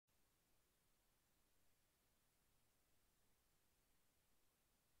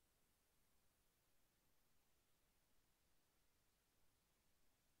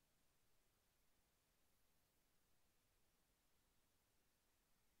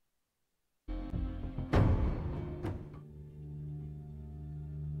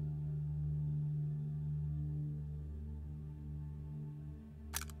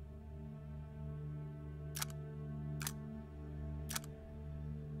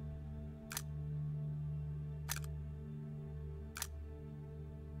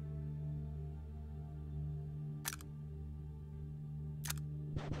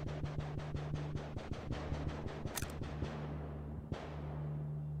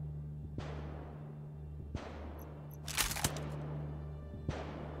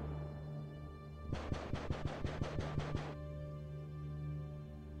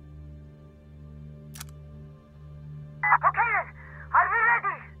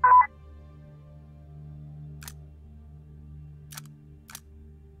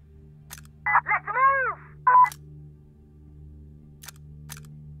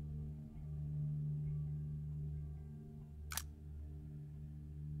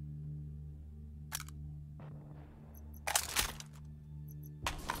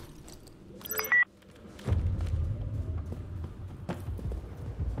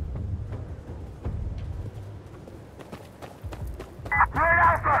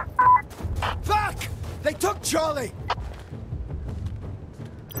They took Charlie!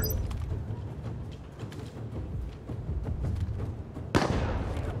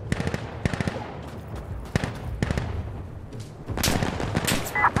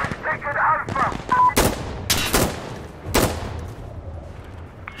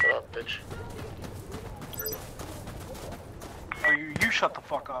 Shut the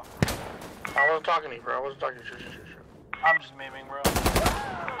fuck up. I wasn't talking to you, bro. I wasn't talking to you. I'm just memeing, bro.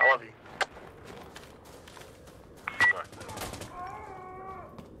 I love you.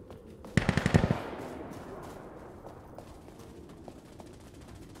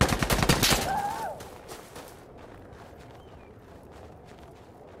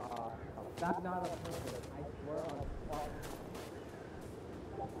 That's not a person. I swear on fuck.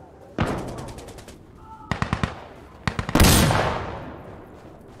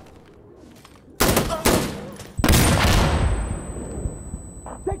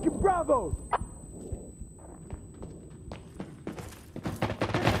 Taking Bravo!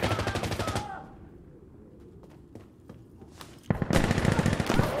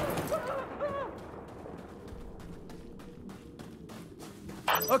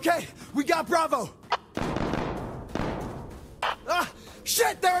 Okay, we got Bravo! Ah!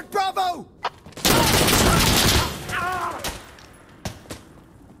 Shit, they're at Bravo!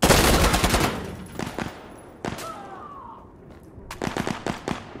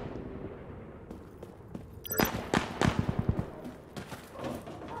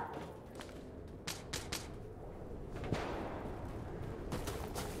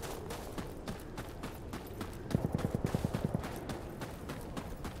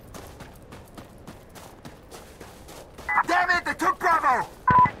 Damn it, they took Bravo!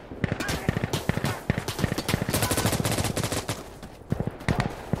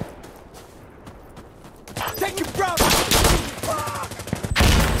 Taking Bravo! Fuck!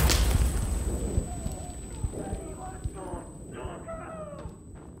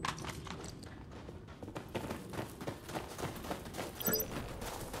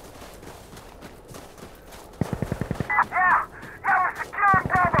 Yeah, we're securing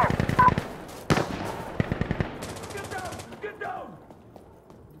Bravo! Get down!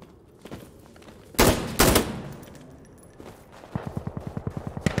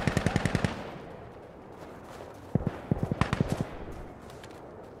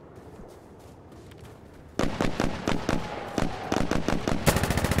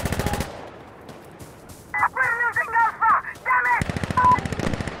 We're losing Alpha! Damn it!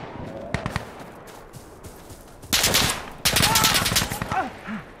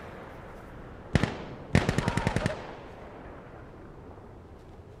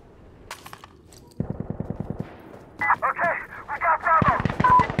 Okay, we got Bravo!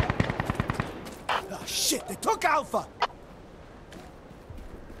 Oh shit, they took Alpha!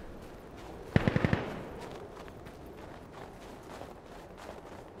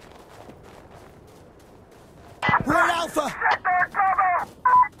 We're at Alpha! Shit, they're at Bravo!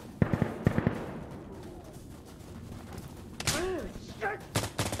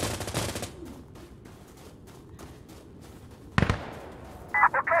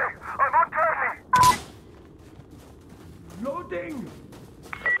 Okay, I'm on Charlie! Loading!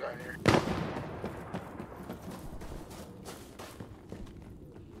 Come down here.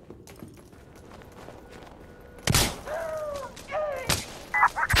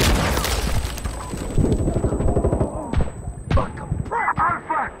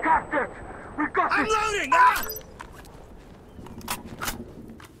 Alpha, got it! We got I'm it! loading! Ah!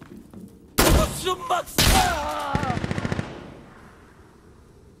 What's so much? Ah!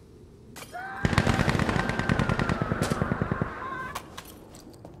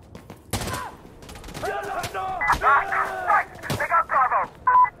 Right, they got Bravo!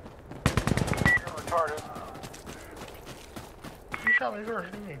 You're retarded. You shot me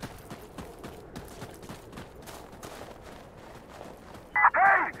first, didn't you?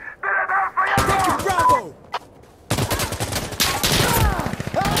 Hey, they're at Alpha! Taking Bravo!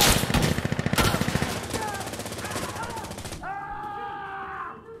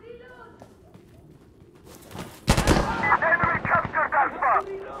 Enemy captured Alpha!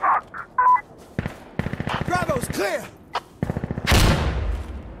 Fuck! Bravo's clear!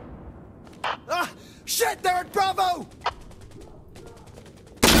 Ah! Shit, they're at Bravo!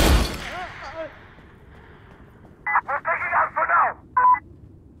 We're taking Alpha now!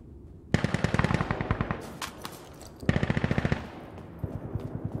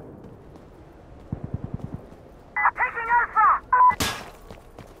 Taking Alpha!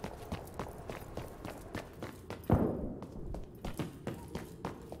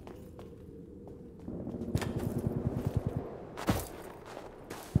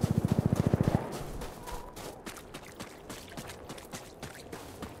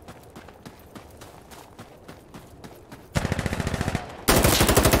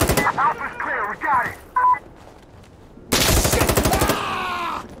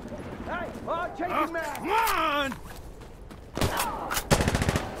 Come on!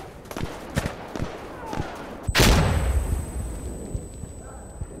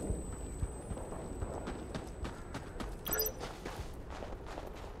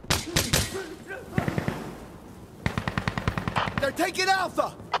 They're taking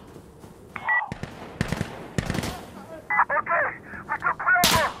Alpha! Okay, we took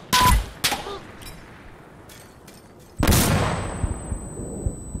Bravo.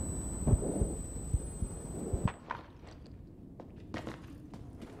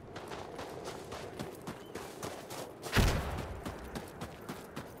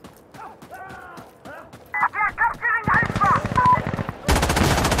 They're capturing Alpha.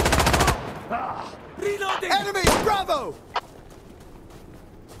 Reloading! Enemy! Bravo!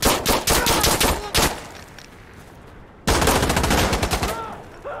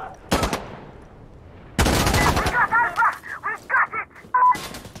 We got Alpha. We got it.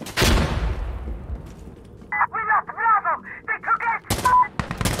 We lost Bravo. They took it.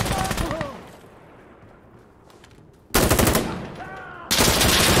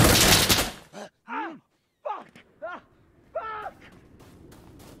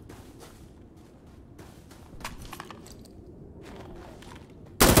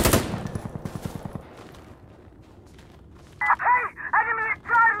 Hey, enemy is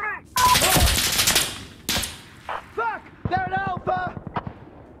Charlie. Fuck! They're at Alpha!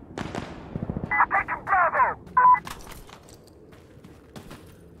 Taking Bravo.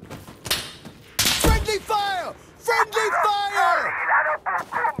 Friendly fire! Friendly fire!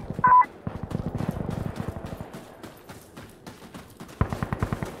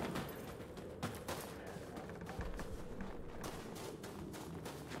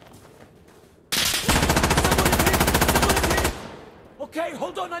 Okay,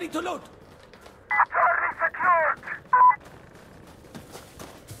 hold on, I need to load. Charlie secured.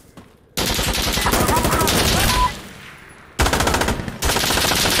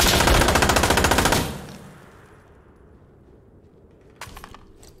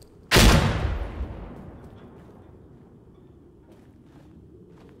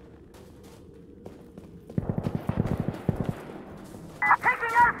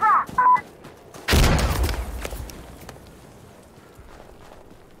 Taking Alpha.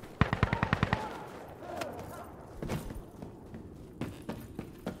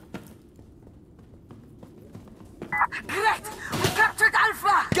 Great! We captured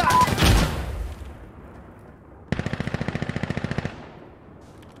Alpha! Got it!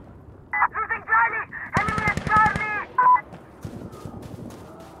 Losing Charlie! Enemy is Charlie!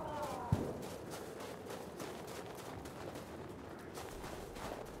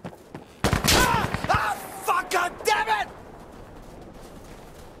 Ah! Fuck! God damn it!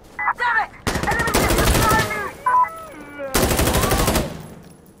 Damn it! Enemy is Charlie!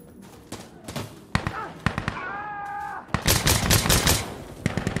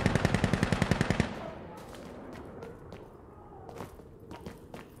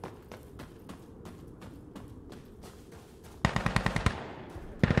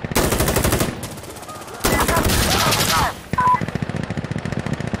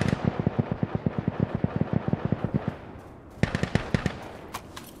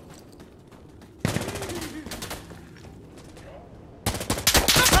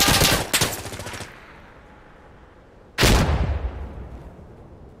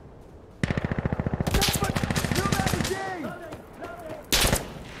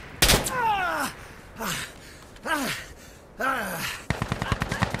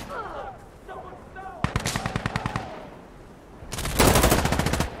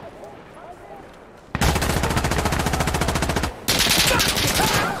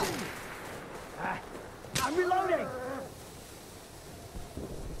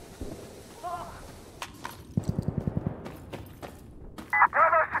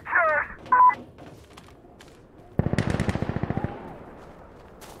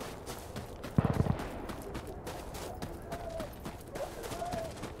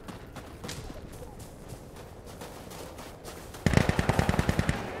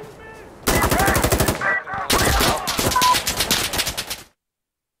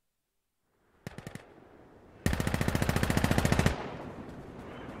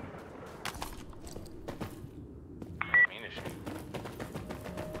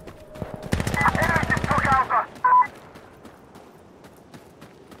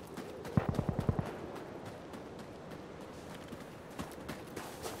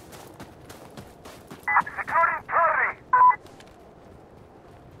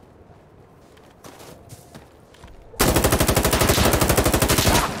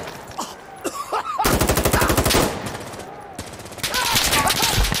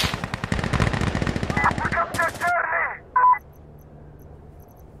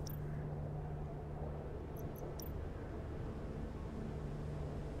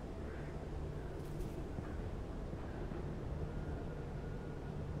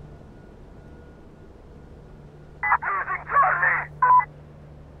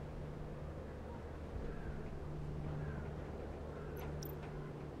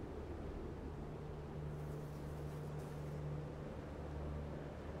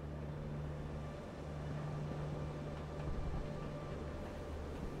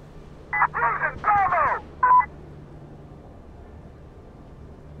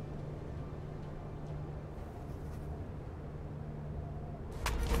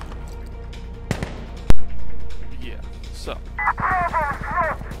 So, I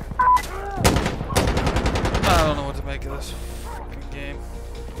don't know what to make of this fucking game.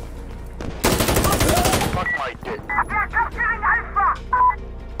 Fuck my dick. They're capturing Alpha!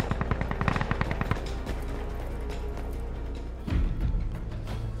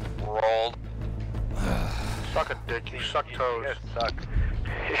 Rolled. Suck a dick, you suck toes. You suck.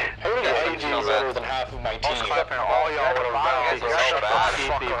 Who the AG is better than half of my team? I was clapping all y'all with a vowel.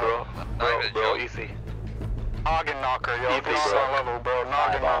 Shut the fuck up. Bro, easy. Noggin knocker, yo. Easy, bro. Level, bro.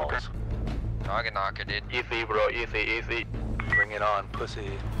 Noggin knocker. Noggin knocker, dude. Easy, bro. Easy. Bring it on,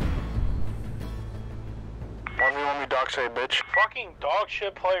 pussy. 1v1 me dog say, bitch. Fucking dog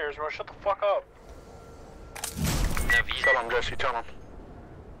shit players, bro. Shut the fuck up. Tell him, Jesse, tell him.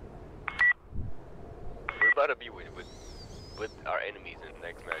 We're about to be with our enemies in the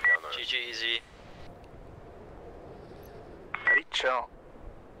next match down there. GG easy. How do you chill?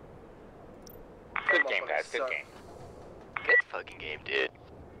 Good game, guys. Good game. Good fucking game, dude.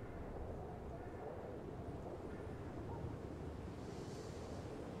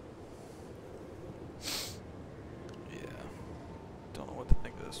 Yeah. Don't know what to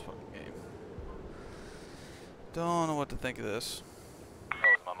think of this fucking game. Don't know what to think of this. Oh,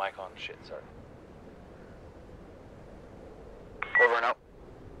 is my mic on? Shit, sorry. Over and out.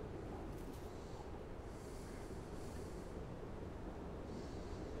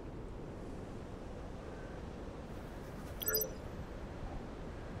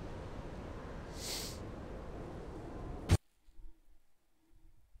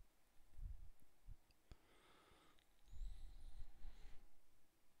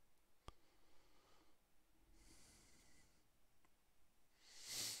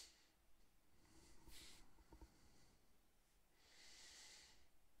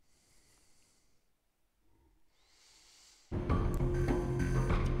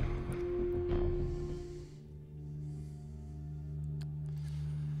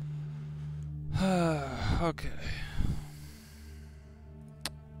 Okay.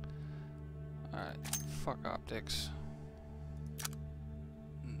 Alright. Fuck optics.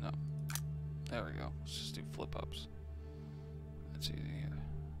 No. There we go. Let's just do flip ups. That's easy.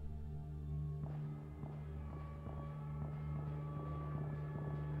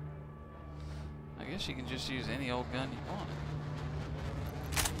 I guess you can just use any old gun you want.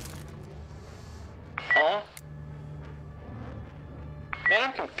 Huh? Man,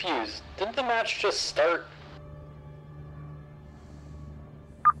 I'm confused. Didn't the match just start?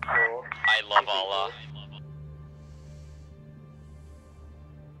 I love Allah.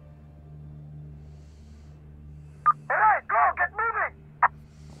 Alright, go, get moving!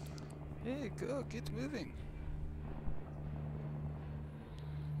 Hey, go, get moving.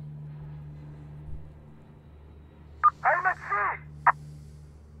 I'm at sea!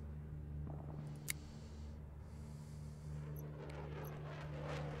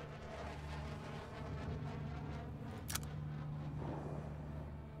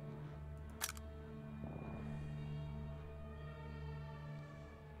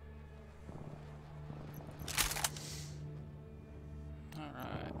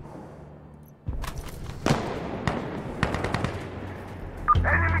 Alright.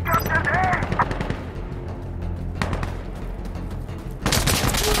 Enemy captured A!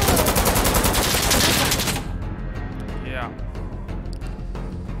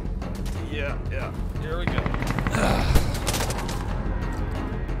 Yeah. Yeah. Here we go.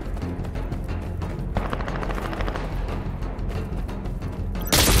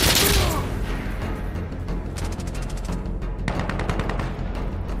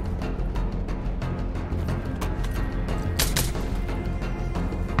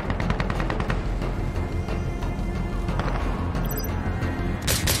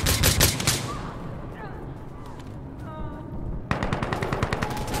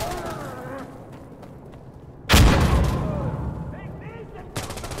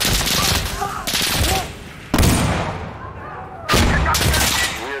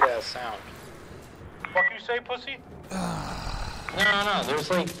 Weird ass sound. Fuck you say, pussy? No. There's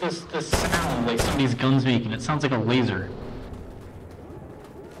like this sound, like somebody's gun speaking. It sounds like a laser.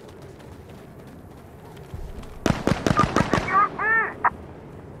 Secure B!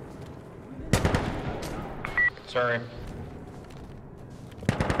 Sorry.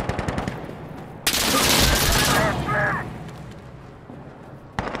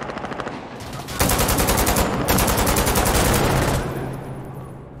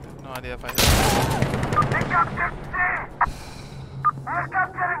 No idea if I hit it. They captured C! We're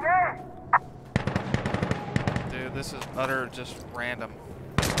capturing A! Dude, this is utter just random.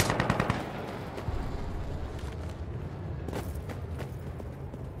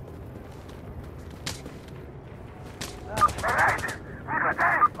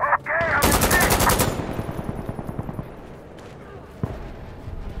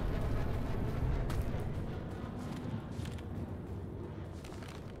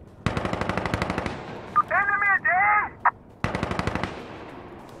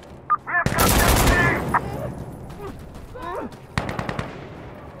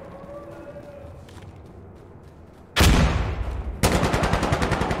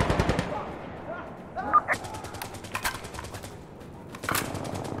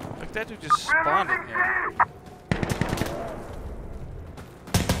 Like that dude just spawned in here.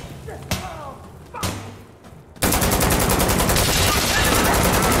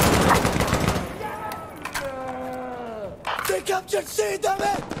 They captured C, damn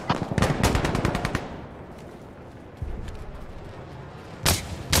it!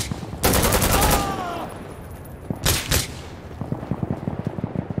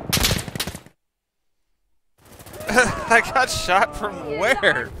 I got shot from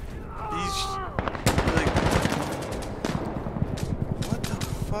where? He's like, what the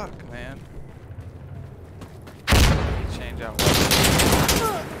fuck, man? Let me change out weapons.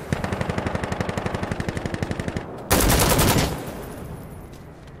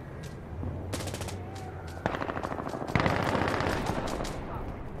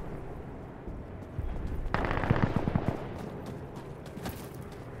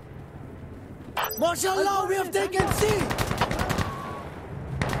 Mashallah, we have taken C!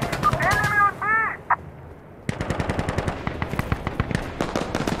 Enemy on B!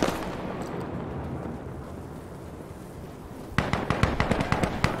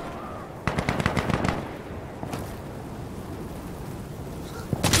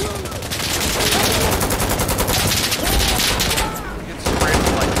 You get sprayed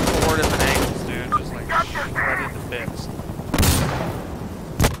from like 4 different angles, dude. Just like shredded to bits.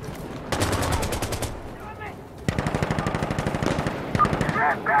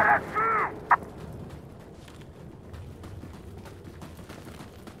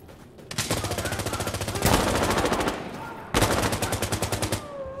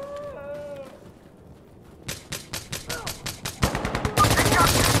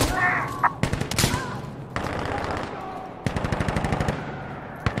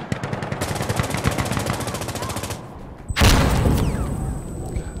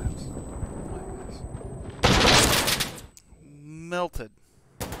 Melted.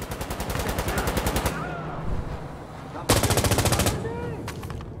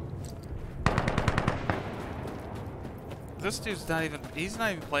 This dude's not even, he's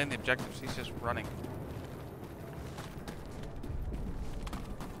not even playing the objectives, he's just running.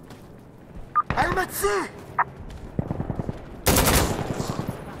 I'm at C!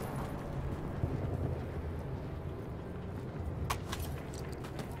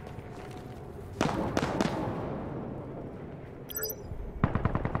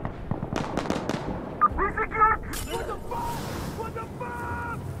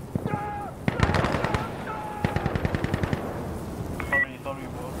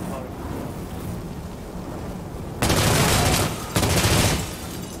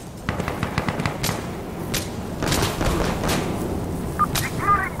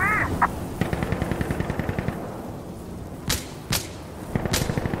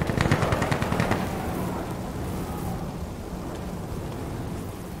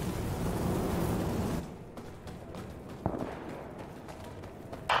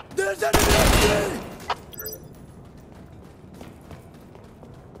 There's enemy at C!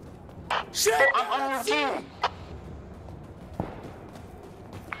 Shit! I'm on your team!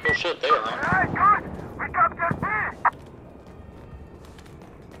 Oh shit, they are. Alright, good! We captured B!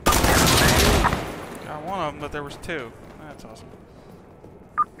 Got one of them, but there was 2. That's awesome.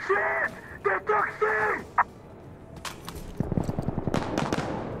 Shit! They took C!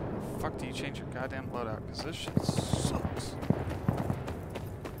 Fuck do you change your goddamn loadout? Because this shit sucks.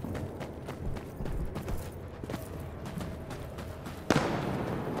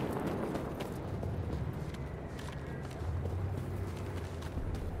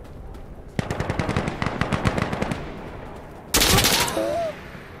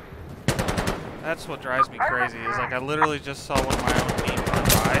 That's what drives me crazy, is like I literally just saw one of my own team run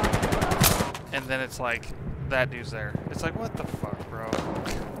by, and then it's like, that dude's there. It's like, what the fuck, bro?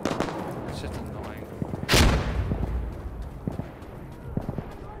 It's just annoying.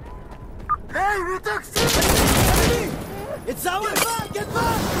 Hey, we took C! Enemy! It's ours! Get back! Get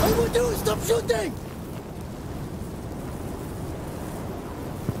back! All we do is stop shooting!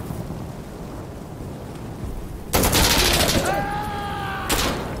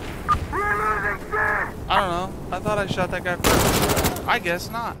 I don't know. I thought I shot that guy first. I guess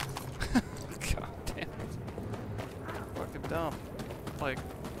not. God damn it. Fucking dumb. Like.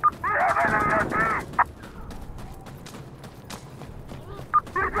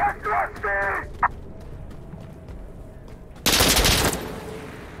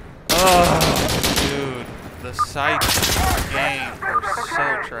 Oh, dude. The sights in the game are so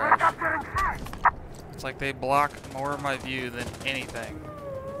trash. It's like they block more of my view than anything.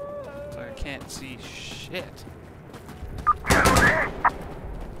 So I can't see shit. Can't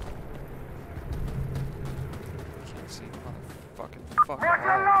see motherfucking fuck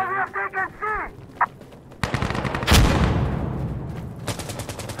all, dude.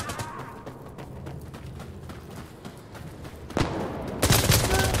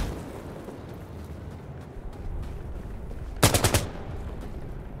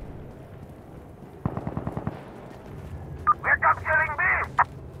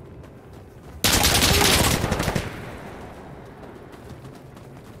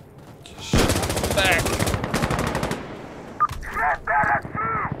 back.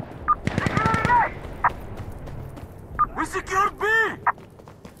 We secured B!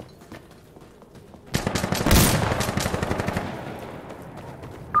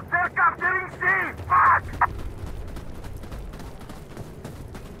 They're capturing C! Fuck!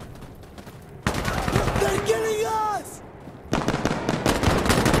 They're killing us!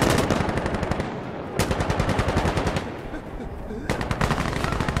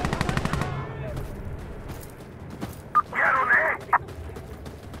 Get on it!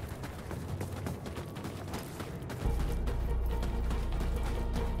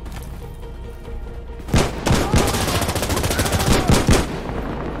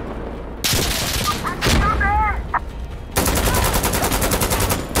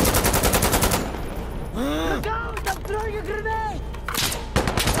 Look out! I'm throwing a grenade!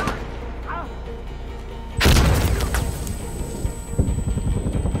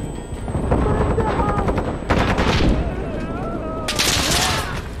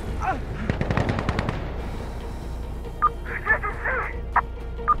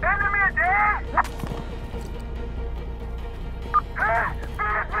 Enemy at A!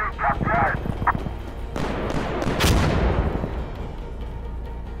 Captured!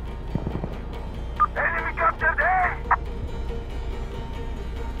 Enemy captured A!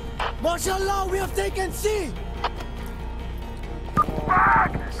 Mashallah, we have taken C!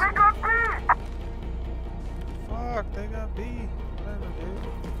 Fuck! They got B! Fuck, they got B. Whatever, dude.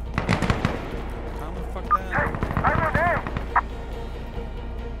 Calm the fuck Hey, down. I'm on A!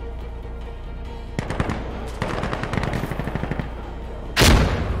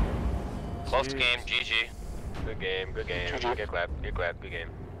 Close game, GG. Good game, good game. GG. Get clapped, good game.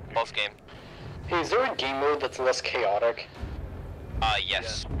 Close game. Hey, is there a game mode that's less chaotic?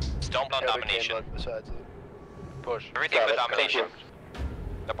 Yes. Don't blow domination. Besides it. Push. Everything Got but it, got domination. it.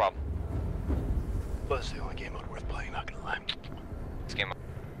 No problem. But it's the only game mode worth playing, not gonna lie. This game.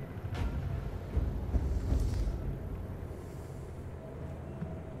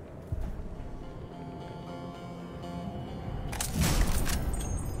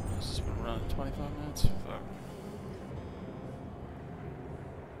 This has been running 25 minutes. Fuck.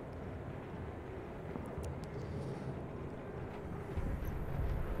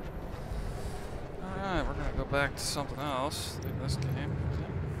 Alright, we're gonna go back to something else. Leave this game.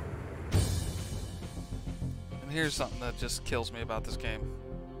 And here's something that just kills me about this game.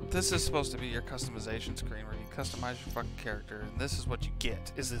 This is supposed to be your customization screen where you customize your fucking character, and this is what you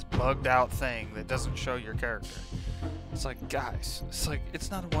get, is this bugged out thing that doesn't show your character. It's like, guys, it's like, it's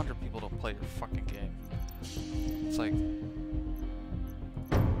not a wonder people don't play your fucking game. It's like,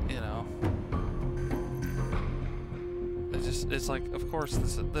 you know, it's like, of course,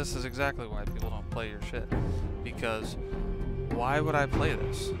 this is exactly why people don't play your shit. Because, why would I play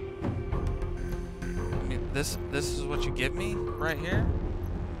this? I mean, this is what you give me right here?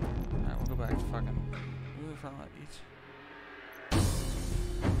 Alright, we'll go back to fucking move in front of each.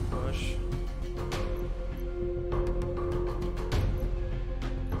 Push.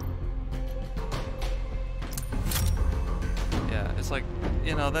 Yeah, it's like,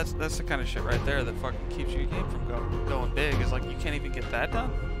 you know, that's the kind of shit right there that fucking keeps your game from going big. Is like, you can't even get that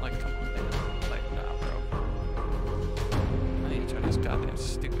done? Like, come on, man. Like, nah, bro. I need to turn this goddamn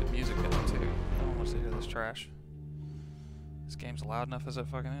stupid music down, too. No one wants to hear this trash. This game's loud enough as it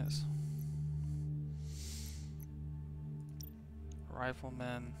fucking is.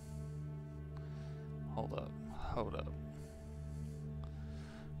 Riflemen. Hold up.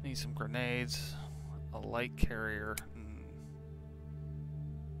 Need some grenades. A light carrier.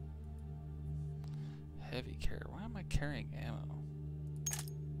 Heavy carrier. Why am I carrying ammo? I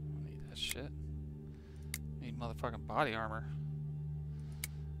don't need that shit. Need motherfucking body armor.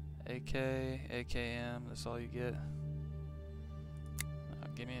 AK, AKM, that's all you get.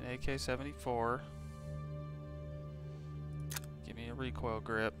 Give me an AK-74. Give me a recoil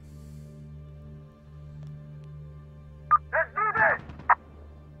grip. Let's do this!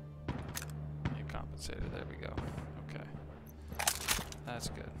 Need a compensator, there we go. Okay. That's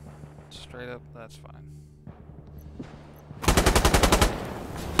good. Straight up, that's fine.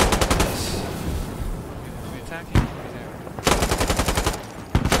 Are we attacking?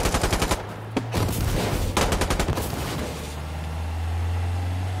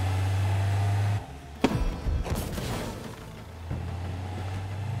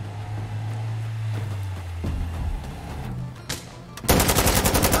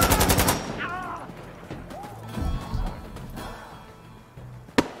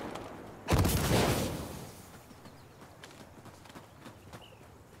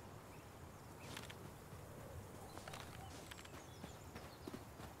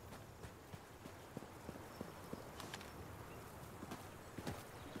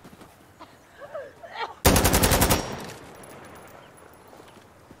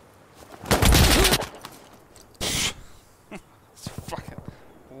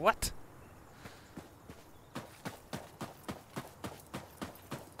 what?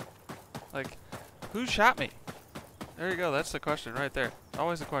 Like, who shot me? There you go, that's the question right there.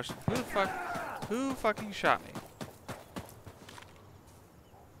 Always the question. Who fucking shot me?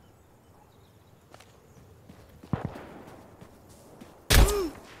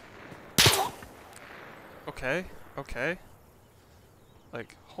 Okay, okay.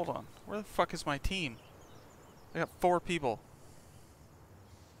 Like, hold on. Where the fuck is my team? I got 4 people.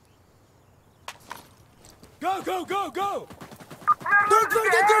 Go, go, go, go! Don't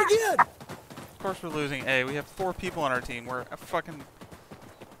forget to again! Of course we're losing A. We have 4 people on our team. We're a fucking...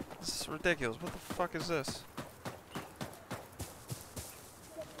 This is ridiculous. What the fuck is this?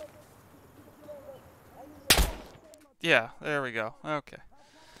 Yeah, there we go. Okay.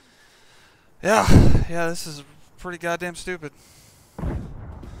 Yeah, this is pretty goddamn stupid.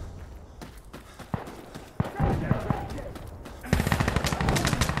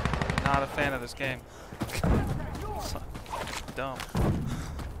 Not a fan of this game. It's dumb.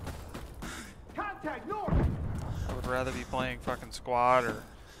 I would rather be playing fucking squad or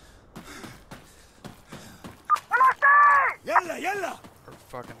Yalla, yalla! or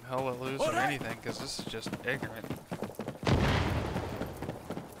fucking hella loose or anything, because this is just ignorant.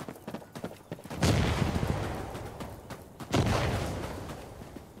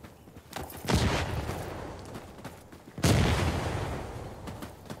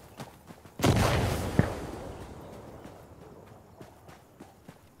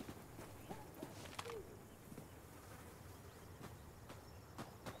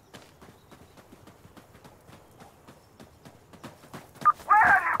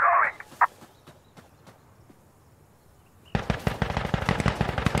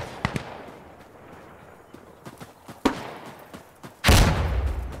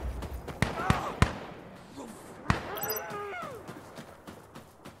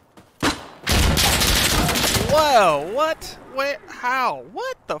 Whoa, what? Wait, how?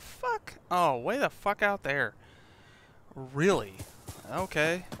 What the fuck? Oh, way the fuck out there. Really?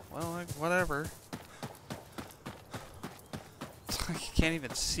 Okay, well, like, whatever. It's like you can't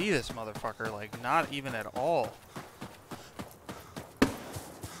even see this motherfucker, like, not even at all.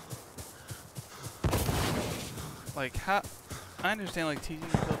 Like, how... I understand, like, teaching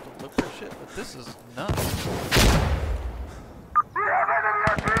yourself to look for shit, but this is nuts.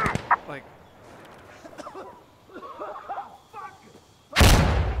 Like...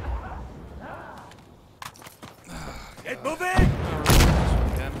 Get moving!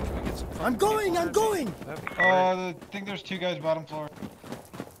 I'm going! I think there's 2 guys bottom floor.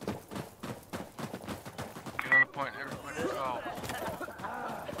 Get on the point, everybody. Oh.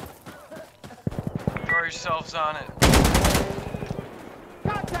 Throw yourselves on it.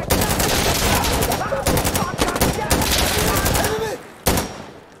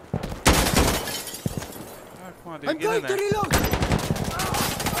 Oh, come on, dude, I'm get in going there. to reload!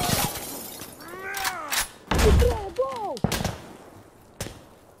 Go!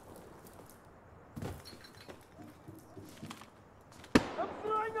 I'm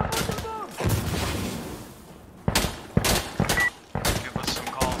throwing a motorboat! Give us some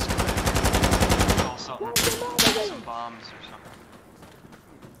calls, man. Call something. Some bombs or something.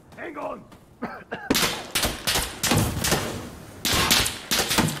 Hang on!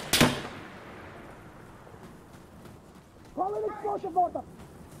 Call an explosive order!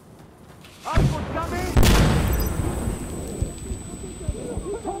 Output coming!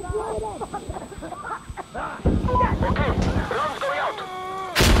 Okay, drone's going out.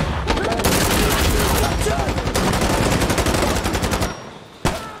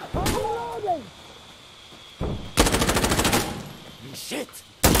 Shit!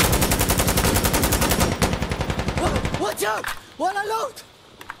 Watch out! One alone!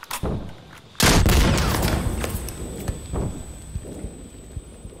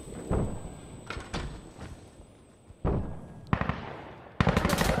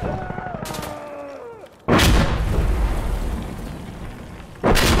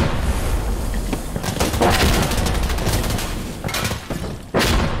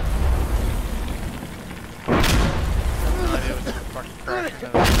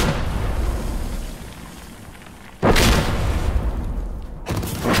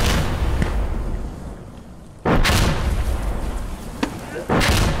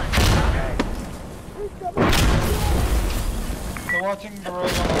 They're watching the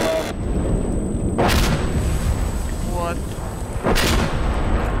road on the left. What?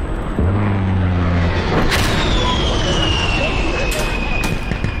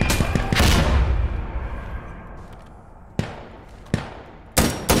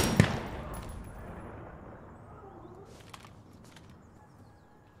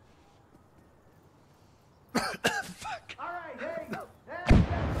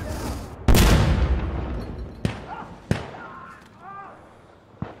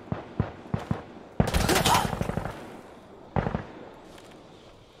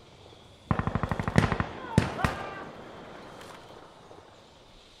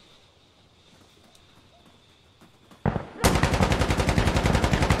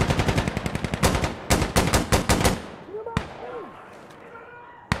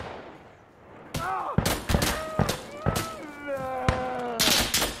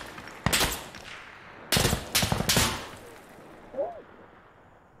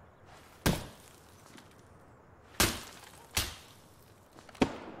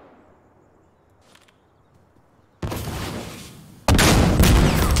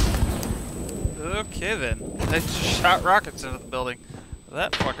 Okay then. They just shot rockets into the building.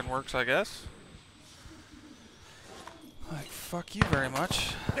 That fucking works, I guess. Like, fuck you very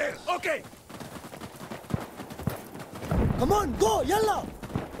much. There, okay. Come on, go, yalla.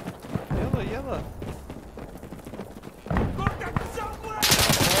 Yalla, yalla.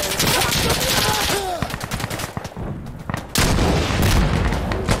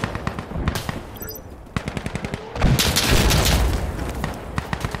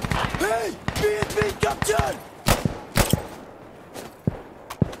 Hey, BSB captured.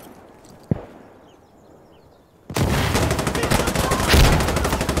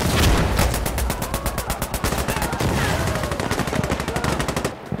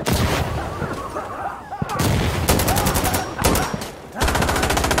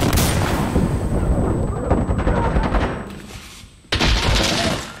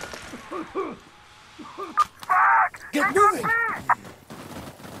 Get moving!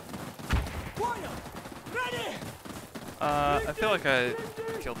 I feel like I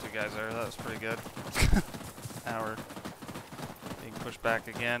killed 2 guys there. That was pretty good. Now we're being pushed back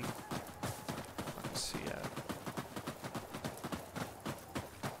again. Let's see.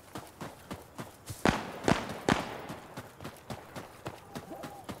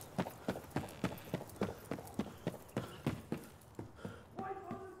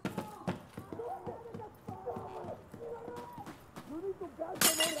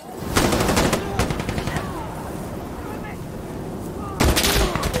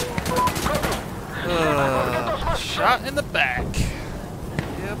 Shot in the back.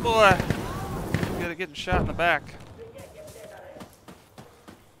 Yeah, boy. Good at getting shot in the back.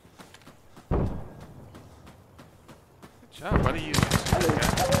 Good job, buddy. You good.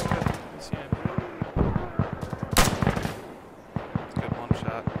 Good one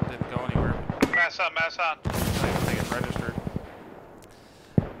shot. Didn't go anywhere. Mass on, mass on. I don't think it registered.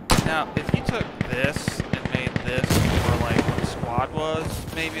 Now, if you took this and made this more like what the squad was,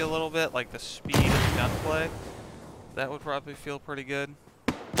 maybe a little bit, like the speed of the gunplay, that would probably feel pretty good.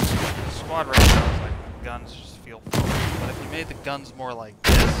 The squad right now is like guns just feel fun. But if you made the guns more like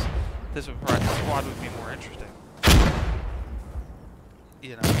this would probably, the squad would be more interesting.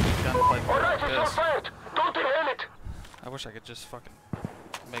 You know, gunplay more like this. Don't inhale it. I wish I could just fucking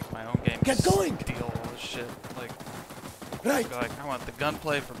make my own game. Get going! Steal all this shit. Like, Right. be like, I want the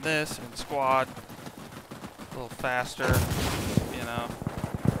gunplay from this and squad a little faster, you know.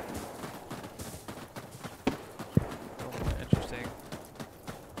 A little more interesting.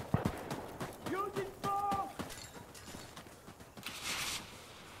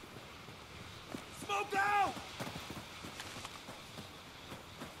 Smoke out!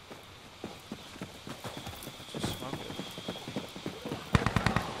 Just smoke it.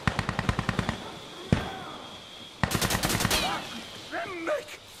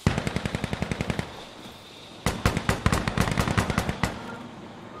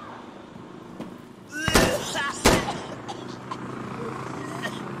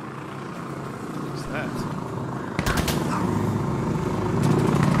 What's that?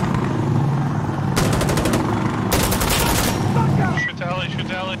 Shoot the heli, shoot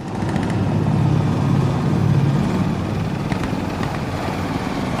the heli.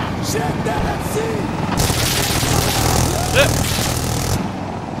 Shit, that at sea!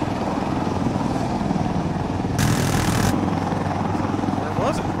 Where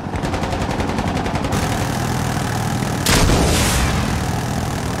was it?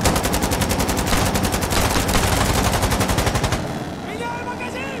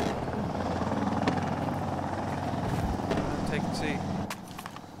 Take and see.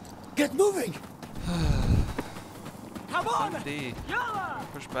 Get moving! Come on! Indeed.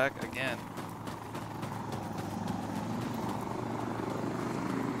 Push back again.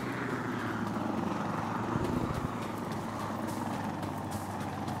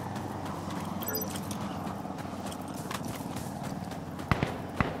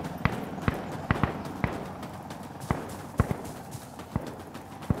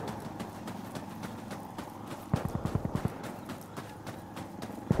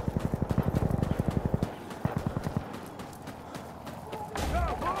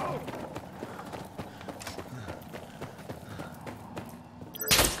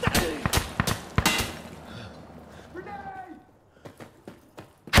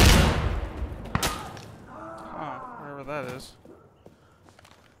 Wherever that is.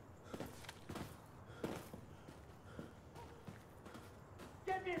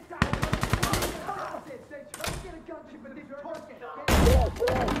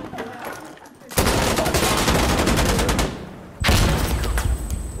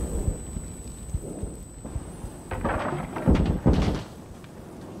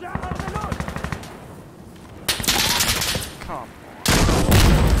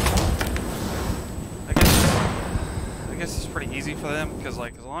 easy for them because,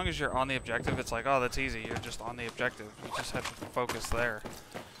 like, as long as you're on the objective, it's like, oh, that's easy. You're just on the objective. You just have to focus there.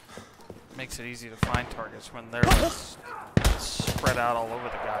 It makes it easy to find targets when they're like, spread out all over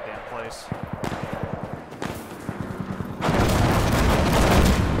the goddamn place.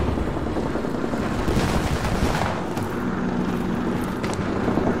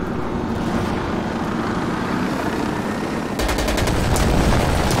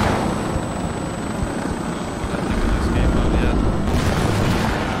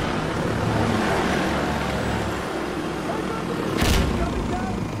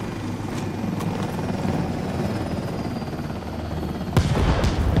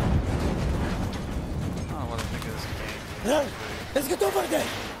 Let's get over there!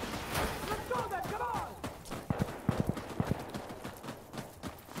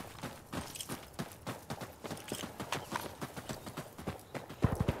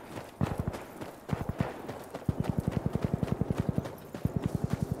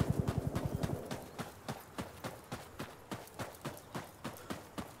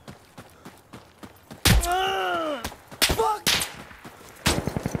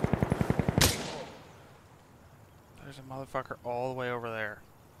 There's a motherfucker all the way over there.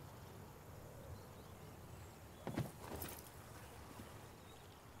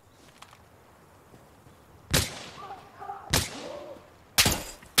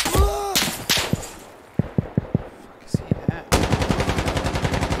 Fuck is he at?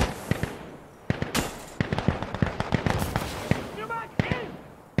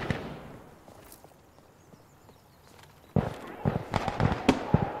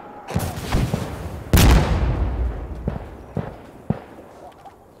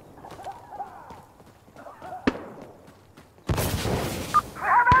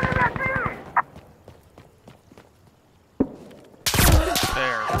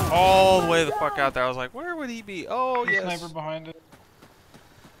 All the way the fuck out there. I was like, where would he be? Oh, yes. Sniper behind it.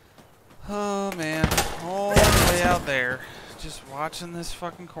 Oh, man. All the way out there. Just watching this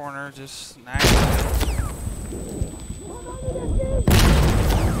fucking corner. Just snacking.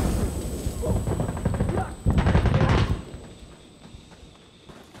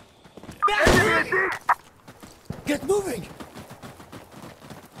 Get moving!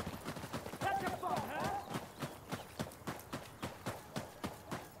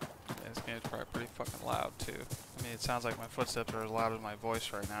 It's probably pretty fucking loud too. I mean, it sounds like my footsteps are as loud as my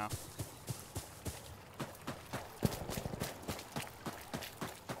voice right now.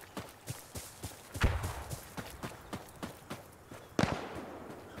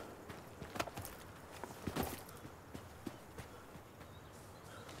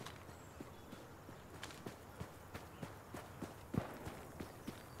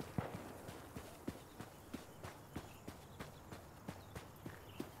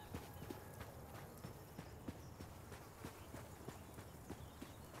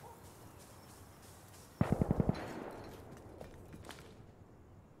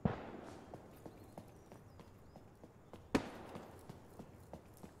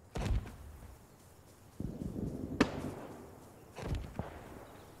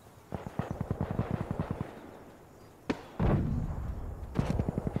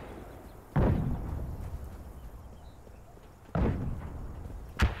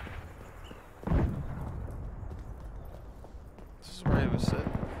 This is where he was sitting.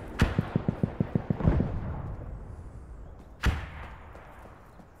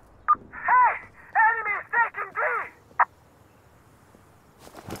 Hey! Enemy is taking B!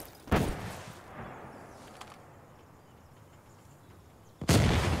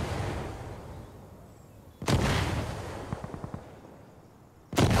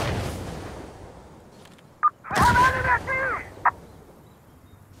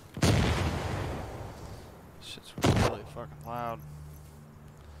 Shit's really fucking loud.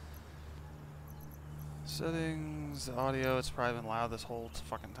 Settings, audio, it's probably been loud this whole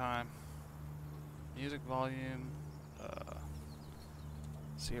fucking time. Music volume,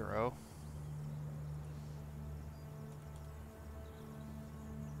 0.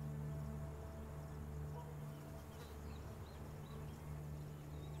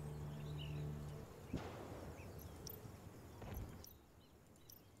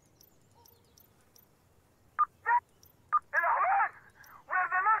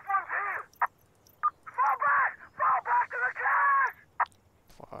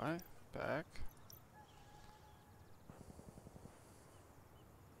 Fly back.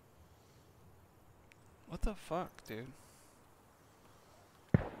 What the fuck, dude?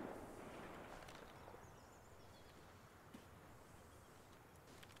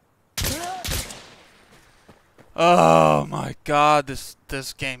 Oh my god,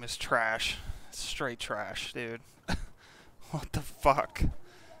 this game is trash. It's straight trash, dude. What the fuck?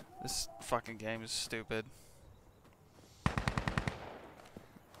 This fucking game is stupid.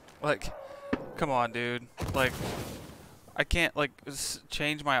 Like, come on, dude. Like, I can't, like,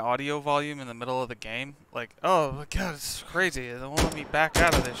 change my audio volume in the middle of the game. Like, oh my god, it's crazy. It won't let me back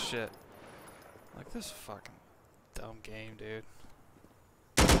out of this shit. Like, this fucking dumb game, dude.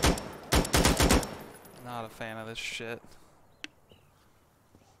 Not a fan of this shit.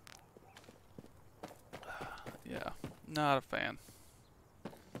 Yeah, not a fan.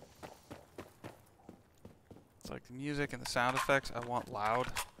 It's like the music and the sound effects I want loud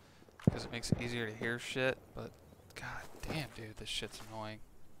because it makes it easier to hear shit, but god damn, dude, this shit's annoying.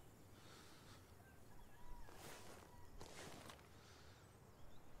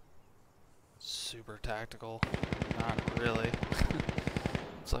 Super tactical. Not really.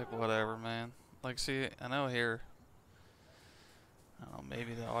 It's like whatever, man. Like, see, I know here, I don't know,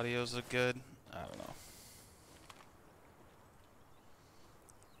 maybe the audios look good. I don't know.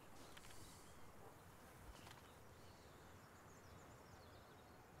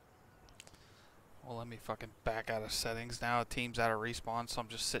 Well, let me fucking back out of settings now. The team's out of respawn, so I'm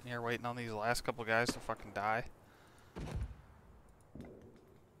just sitting here waiting on these last couple guys to fucking die.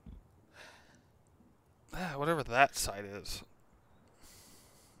 Whatever that site is.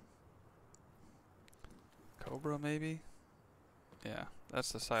 Cobra, maybe? Yeah,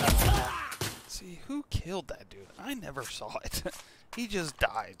 that's the site. See, who killed that dude? I never saw it. He just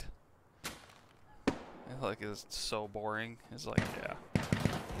died. Like, it's so boring. It's like, yeah.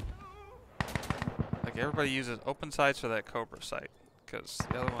 Like, everybody uses open sites for that Cobra site, because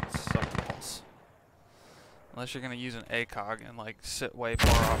the other ones suck balls. Unless you're going to use an ACOG and, like, sit way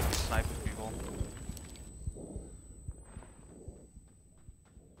far off and snipe at people.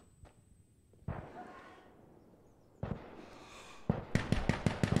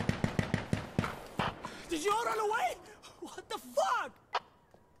 Did you all run away? What the fuck?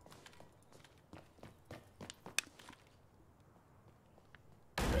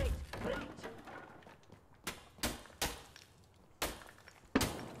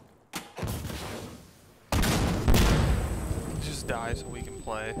 Just die so we can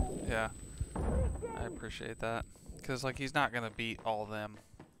play. Yeah. I appreciate that. Because, like, he's not going to beat all of them.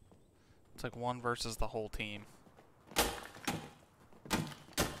 It's like one versus the whole team.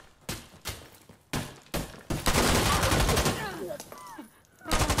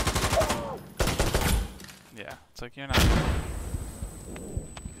 Yeah, it's like you're not. Good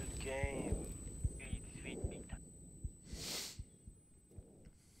game.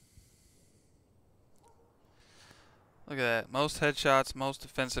 Look at that. Most headshots, most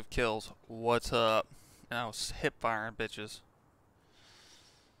offensive kills. What's up? And I was hip firing bitches.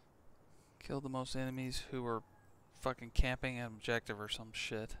 Killed the most enemies who were fucking camping an objective or some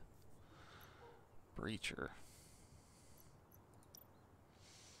shit. Breacher.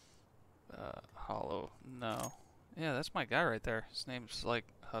 Hollow. No. Yeah, that's my guy right there. His name's like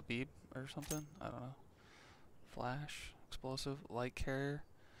Habib or something. I don't know. Flash. Explosive. Light carrier.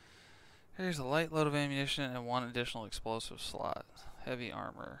 Here's a light load of ammunition and one additional explosive slot. Heavy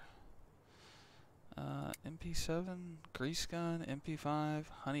armor. MP7. Grease gun. MP5.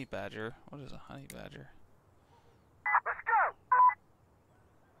 Honey badger. What is a honey badger? Let's go!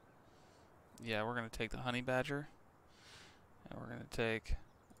 Yeah, we're going to take the honey badger. And we're going to take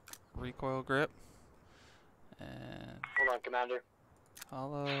recoil grip. And Hold on, Commander.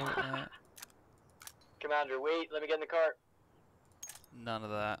 hollow and Commander, wait. Let me get in the car. none of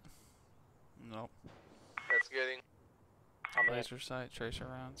that. Nope. That's getting. Laser sight, tracer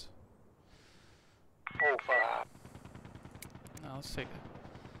rounds. Oh, fuck. No, let's take it.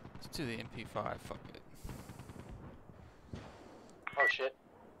 Let's do the MP5. Fuck it. Oh, shit.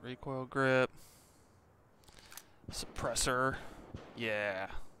 Recoil grip. Suppressor. Yeah.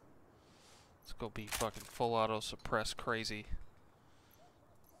 Let's go be fucking full auto suppress crazy.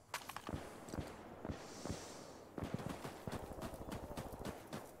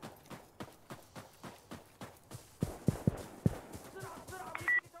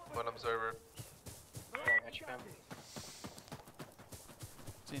 One observer.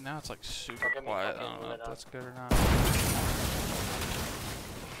 See, now it's like super Don't get me quiet. I fucking don't know lit if up. that's good or not.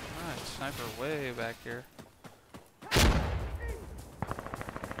 Alright, sniper way back here. Just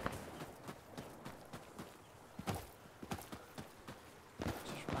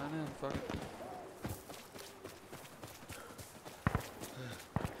run in, fuck it.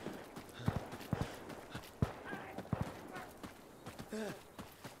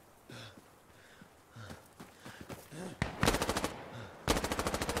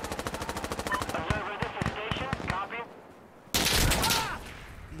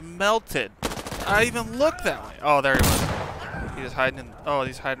 Melted. I even looked that way. Oh, there he was. He was hiding in. Oh,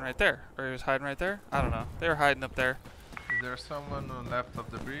 he's hiding right there. Or he was hiding right there? I don't know. They were hiding up there. Is there someone on left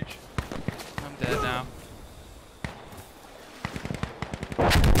of the bridge? I'm dead now.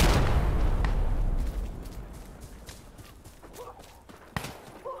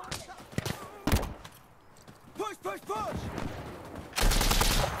 Push, push, push!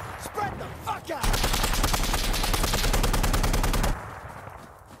 Spread the fuck out!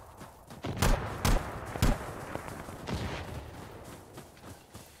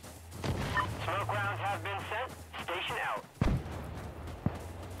 Smoke rounds have been sent. Station out.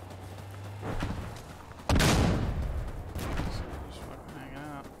 Just fucking hanging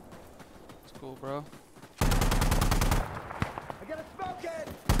out. It's cool, bro. I got a smoke head!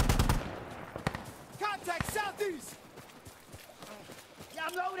 Contact southeast! Yeah,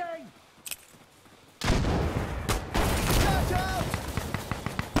 I'm loading! Shot out!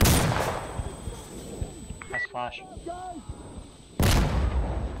 Nice flash.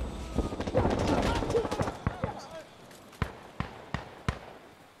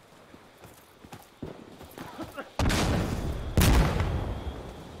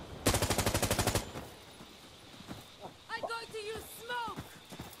 I'm going to use smoke!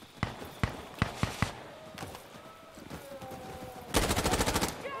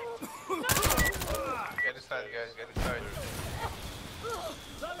 Get inside, guys. Get inside.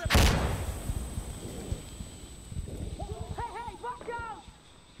 Hey, watch out!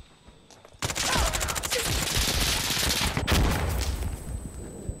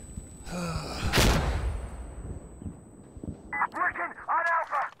 Working on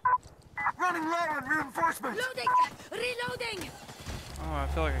Alpha! Running low on reinforcements! Loading! Reloading! Oh, I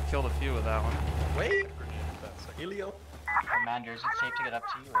feel like I killed a few with that one. Wait! Helio? Commander, is it safe to get up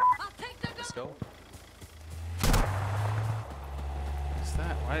to you? Or? I'll take the gun! Let's go. What's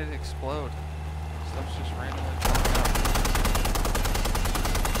that? Why did it explode? Stuff's just randomly blowing up.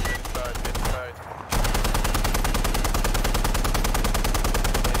 Get inside, get inside.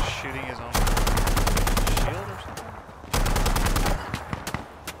 He's shooting his own shield or something?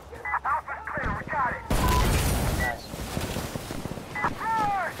 Alpha's clear, we got it! Nice.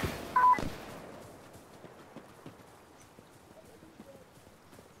 Forward!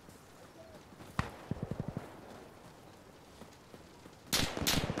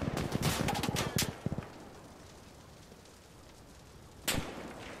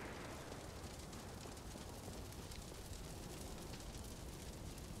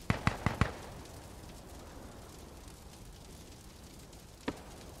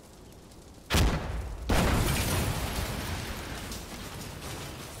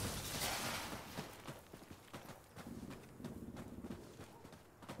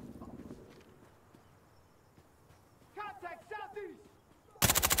 Contact southeast!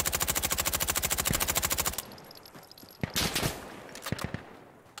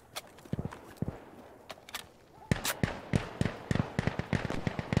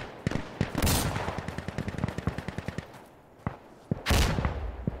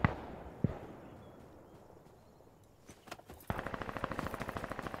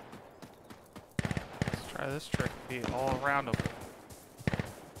 Let's try this trick. Be all around him.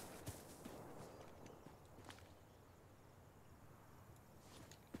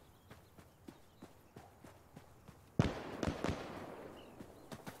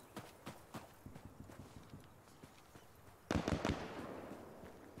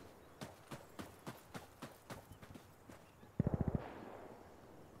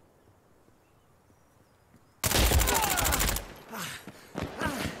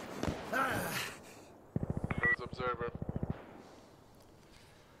 There's observer.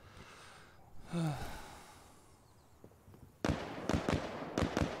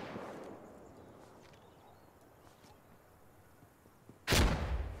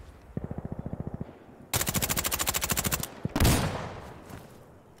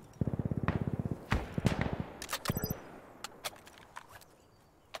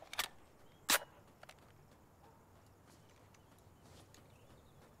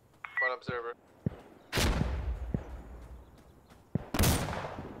 One observer.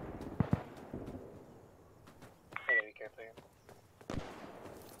 I gotta be careful here.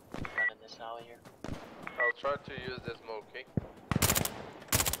 Not in this alley here. I'll try to use this smoke, okay?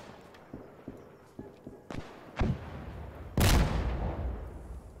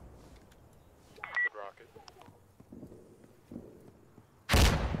 Good rocket.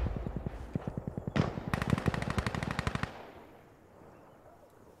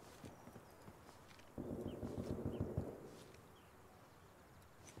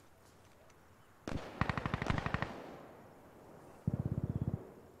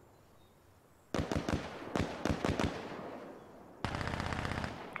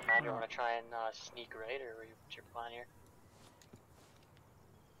 Do you want to try and sneak right, or what's your plan here?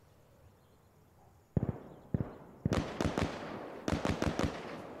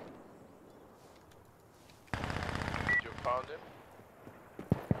 You found him?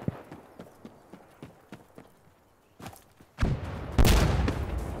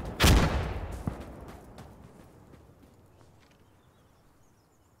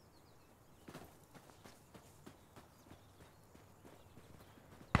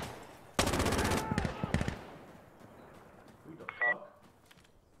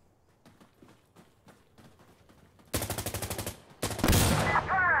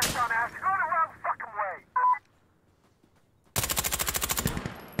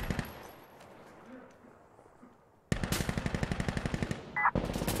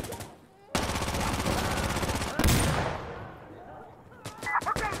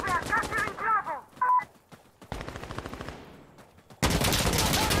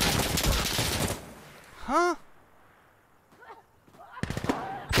 Huh?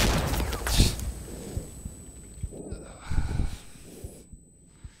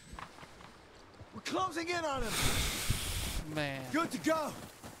 We're closing in on him. Man. Good to go.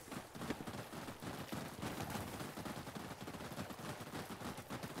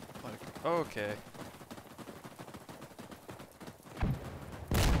 Like, okay.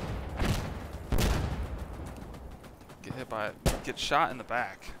 Get hit by it. Get shot in the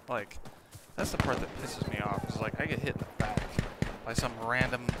back. Like, that's the part that pisses me off. Is like I get hit in the back by some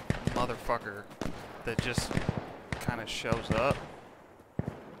random motherfucker that just kind of shows up.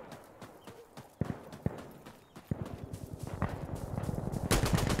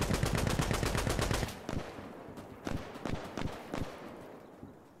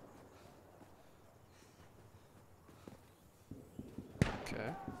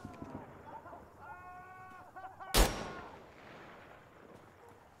 Okay.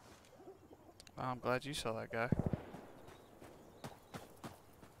 Well, I'm glad you saw that guy.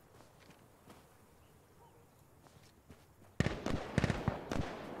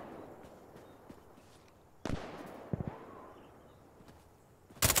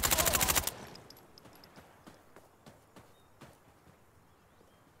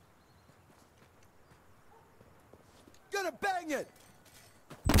 Gonna bang it.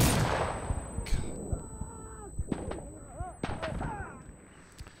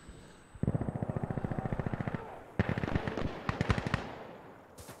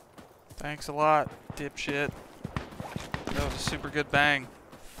 Thanks a lot, dipshit. That was a super good bang,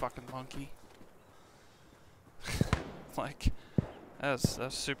 fucking monkey. Like, that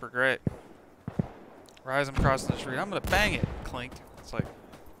was super great. Rise, I'm crossing the street. I'm gonna bang it. Clink. It's like,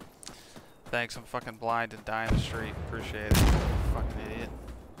 thanks. I'm fucking blind and dying in the street. Appreciate it. Fucking idiot.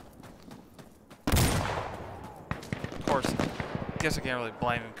 Of course, I guess I can't really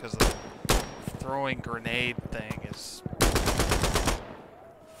blame him because the throwing grenade thing is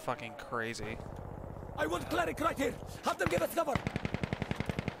fucking crazy. I want cleric right here. Have them give us cover.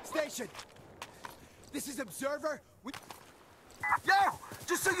 Station. This is Observer. Yo!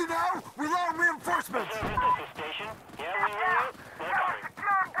 Just so you know, we're low on reinforcements. Observer, this is Station. Yeah, we hear you. They're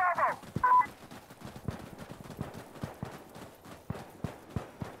coming.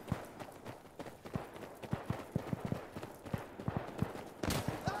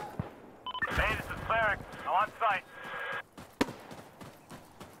 Hey, this is Cleric. I'm on site.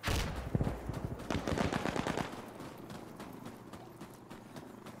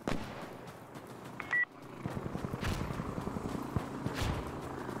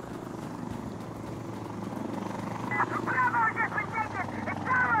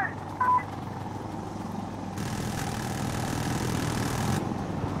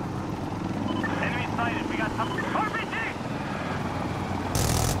 Enemy sighted. We got some RPG!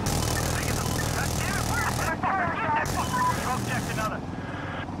 God damn it, where's that?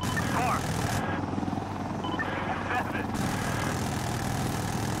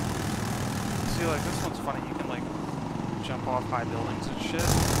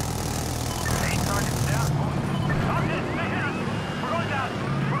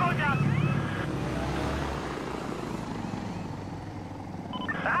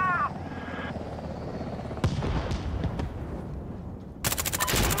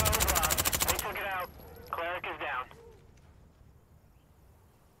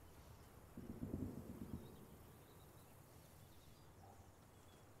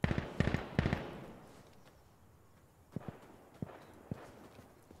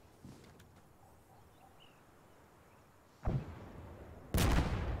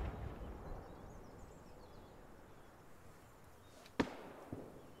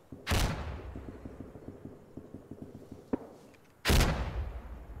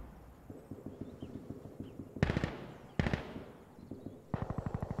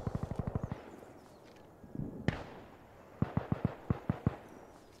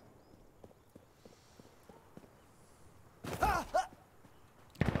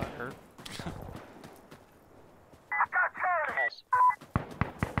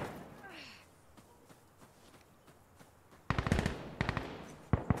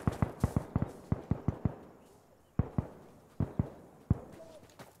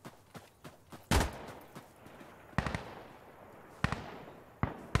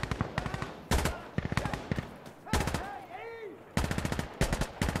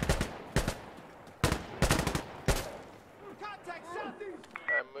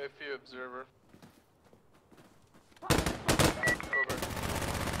 With you, observer. Over.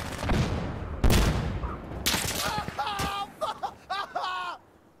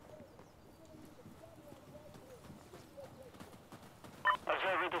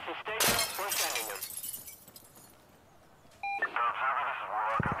 Observer, this is Station. We're sending them. Observer, this is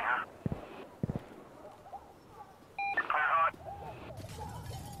Warlock. I'm here. Clear hot.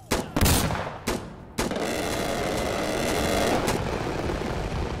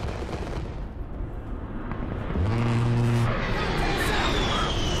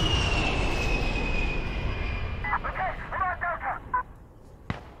 Okay, we're on Delta.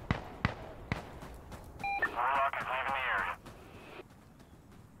 Warlock is leaving the area.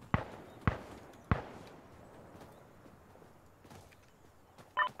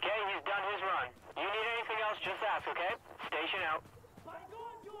 Okay, he's done his run. You need anything else, just ask, okay? Station out.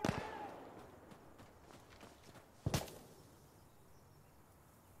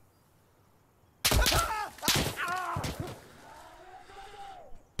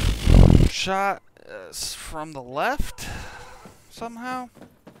 Shot from the left somehow.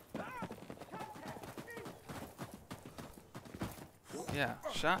 Yeah,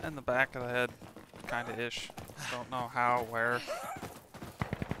 shot in the back of the head, kinda ish. Don't know how, where.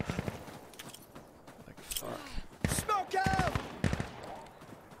 Like fuck. Smoke out!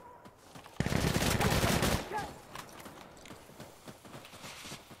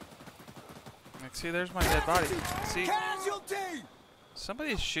 Like, see, there's my dead body. See, Casualty!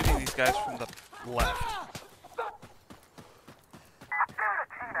 somebody's shooting these guys from the left.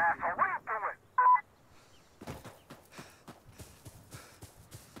 Asshole, what are you doing?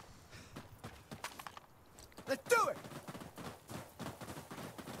 Let's do it!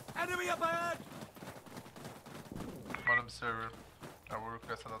 Enemy up ahead! One observer. I will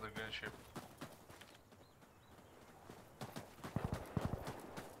request another gunship.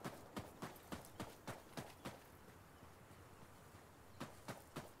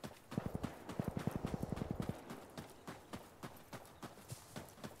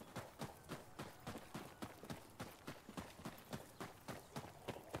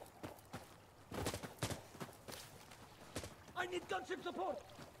 I need gunship support!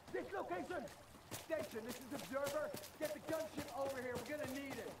 This location! Station, this is Observer. Get the gunship over here. We're gonna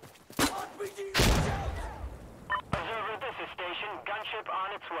need it. RPG, shout! Observer, this is Station. Gunship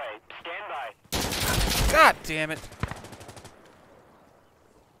on its way. Stand by. God damn it.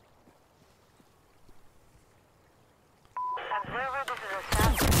 Observer, this is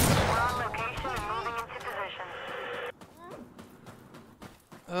Assassin. We're on location and moving into position.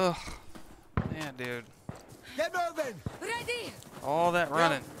 Ugh. Man, dude. Get moving! Ready! All that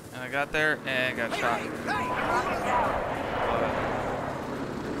running. And I got there and got shot. Motherfucker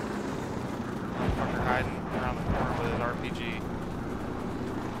hiding around the corner with his RPG.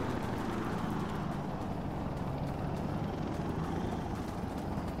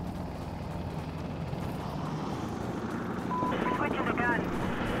 Switching the gun.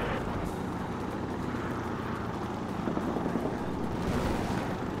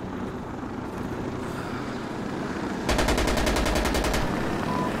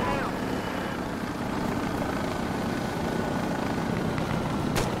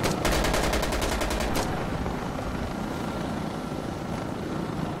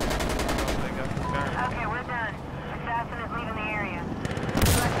 Okay, we're done. Assassin is leaving the area. Good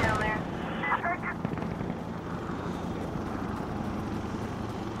luck down there.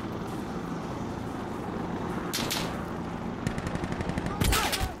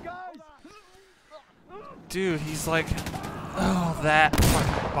 Dude, he's like, oh, that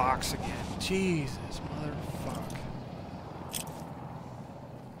fucking box again. Jesus, motherfucker.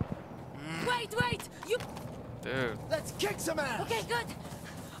 Wait! You... Dude. Let's kick some ass! Okay, good.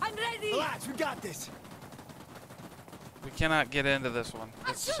 I'm ready. Relax, we got this. We cannot get into this one.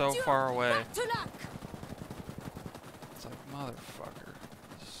 I'll It's shoot so you. far away. Back to luck. It's like, motherfucker.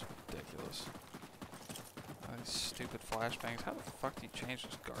 This is ridiculous. Oh, these stupid flashbangs. How the fuck do you change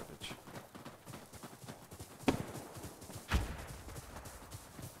this garbage?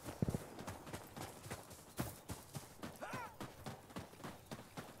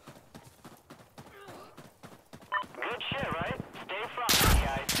 Good shit, right? Stay front,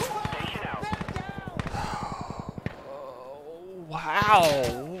 guys. Station out. Oh, wow.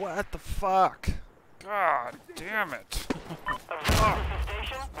 What the fuck? God damn it. Observer, this is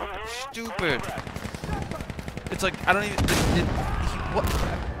Station. We're hearing you. Stupid. Hold your breath. It's like, I don't even... what?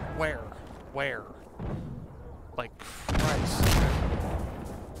 Where? Like, Christ.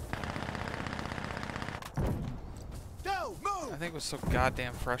 Go, move! I think what's so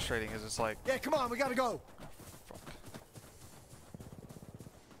goddamn frustrating is it's like... Yeah, come on, we gotta go. Fuck.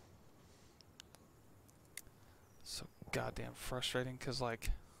 goddamn frustrating, cause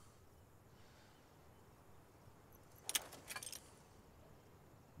like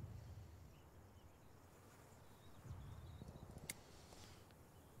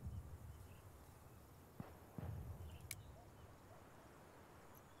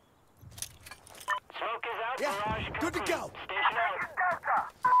Smoke is out. Yeah, Barrage good to complete. go. Station out.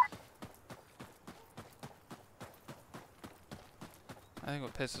 I think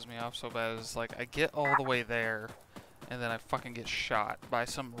what pisses me off so bad is like I get all the way there and then I fucking get shot by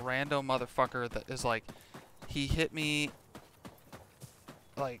some rando motherfucker that is like, he hit me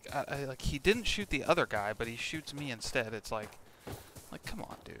like like he didn't shoot the other guy, but he shoots me instead. It's like come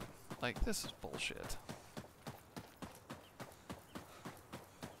on, dude. Like, this is bullshit.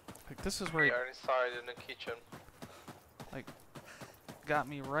 Like, this is where he are inside in the kitchen. like got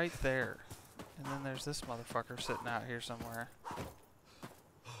me right there. And then there's this motherfucker sitting out here somewhere.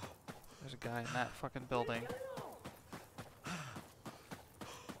 There's a guy in that fucking building.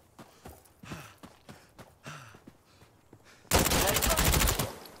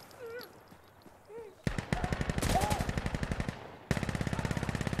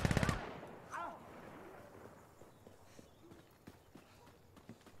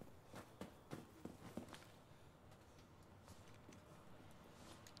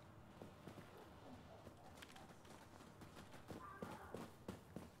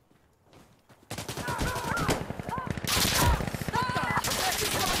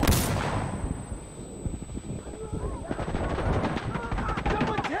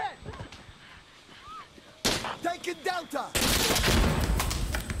 Delta!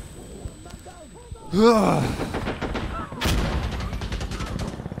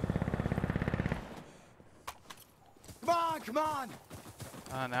 Come on!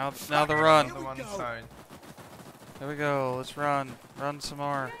 Now the run. The one inside. There we go. Let's run. Run some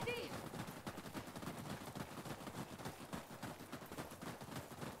more.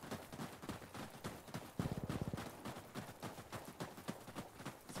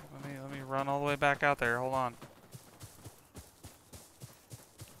 Let me run all the way back out there. Hold on.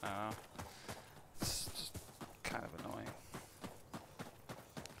 It's just kind of annoying.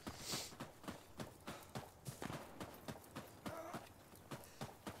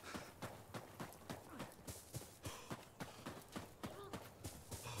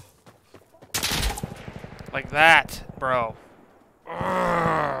 Like that, bro.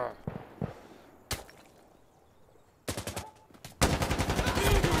 Urgh.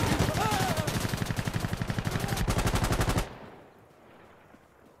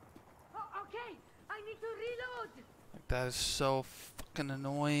 Okay, I need to reload. Like, that is so fucking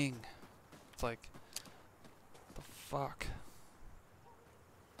annoying. It's like, what the fuck?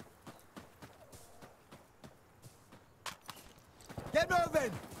 Get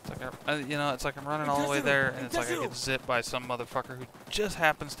moving! It's like you know, it's like I'm running all the way there, and it's like I get zipped by some motherfucker who just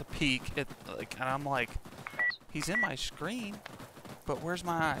happens to peek at, like, and I'm like, he's in my screen, but where's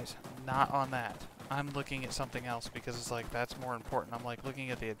my eyes? Not on that. I'm looking at something else because it's like that's more important. I'm like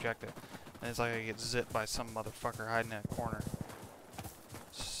looking at the objective, and it's like I get zipped by some motherfucker hiding in a corner.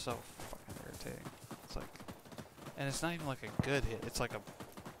 So fucking irritating. It's like, and it's not even like a good hit. It's like a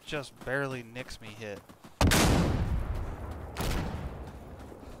just barely nicks me hit.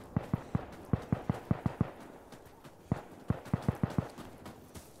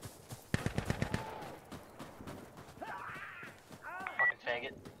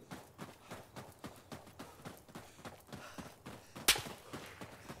 Faggot.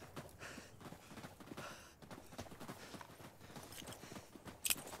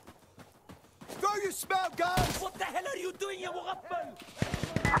 Throw your smell, guys! What the hell are you doing, you mughaffal?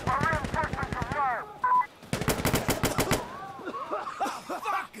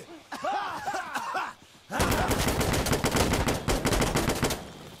 Fuck!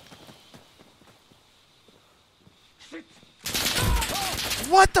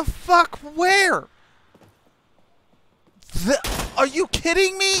 What the fuck? Where? Are you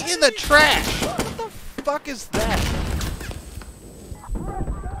kidding me? In the trash! What the fuck is that?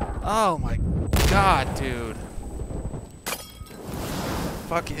 Oh my god, dude. What the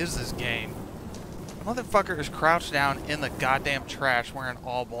fuck is this game? Motherfucker is crouched down in the goddamn trash wearing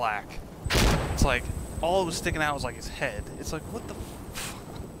all black. It's like, all that was sticking out was like his head. It's like, what the fuck?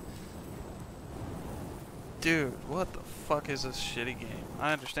 Dude, what the fuck is this shitty game?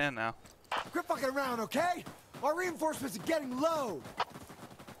 I understand now. Quit fucking around, okay? Our reinforcements are getting low.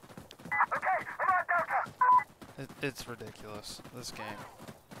 Okay, I'm on Delta. It's ridiculous, this game.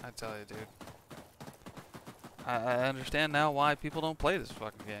 I tell you, dude. I understand now why people don't play this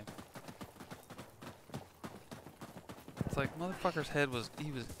fucking game. It's like, motherfucker's head was,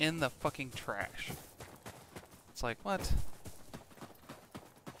 he was in the fucking trash. It's like, what?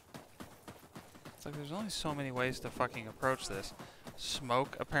 It's like there's only so many ways to fucking approach this.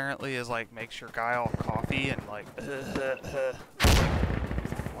 Smoke apparently is like makes your guy all coffee and like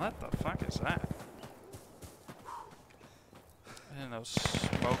what the fuck is that? I didn't know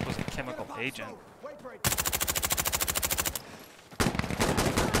smoke was a chemical agent.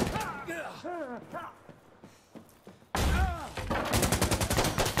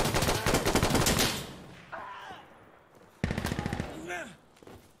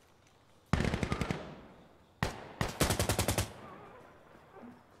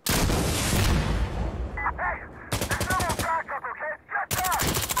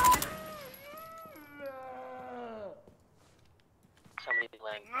 Somebody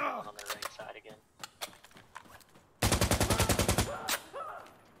laying down on the right side again.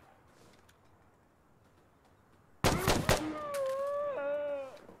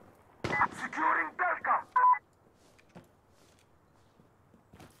 Securing Delta!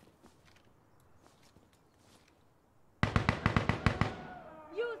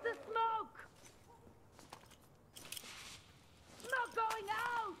 Use the smoke! Smoke going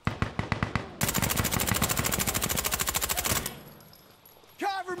out!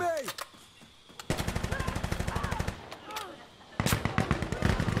 Cover me!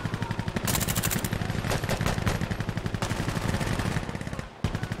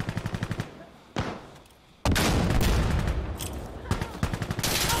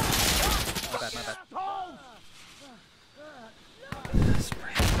 My bad.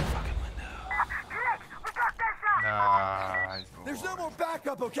 Nice. There's no more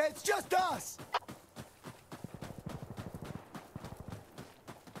backup, okay? It's just us!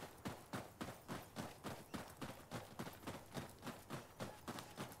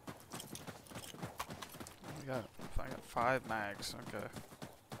 I got 5 mags, okay.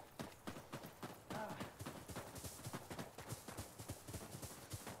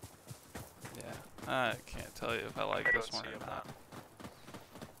 Yeah, I can't tell you if I like this one or not.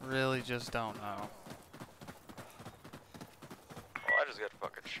 Really just don't know. Well, I just got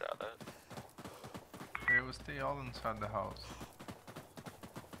fucking shot at. They will stay all inside the house.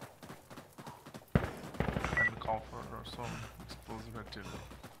 And call for some explosive activity.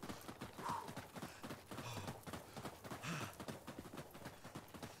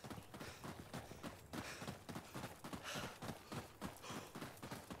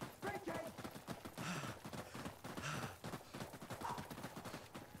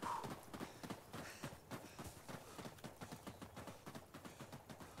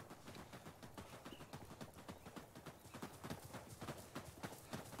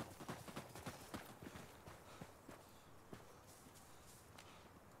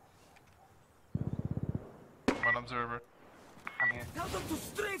 One observer. I'm here. Tell them to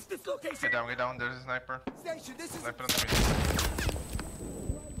strafe this location. Get down, there's a sniper. Station, this is... Sniper on the mid.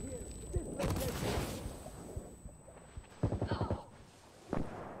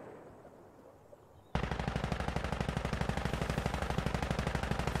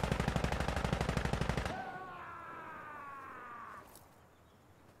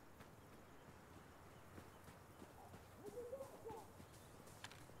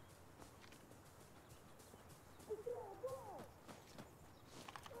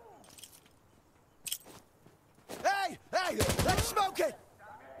 Hey, let's smoke it!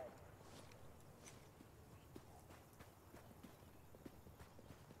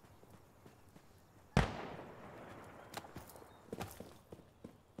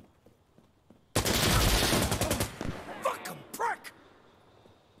 Fuck 'em, prick!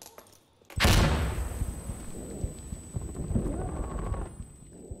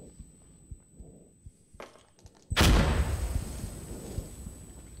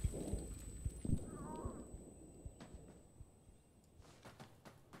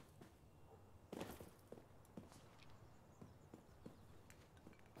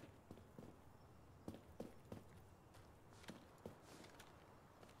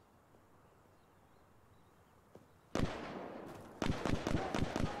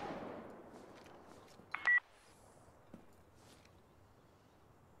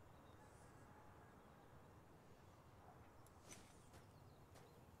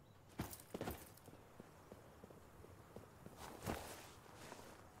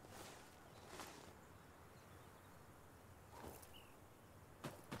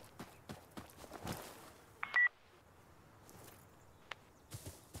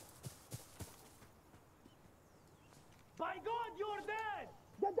 By God, you're dead!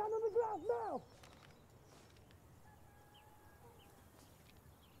 Get down on the ground now!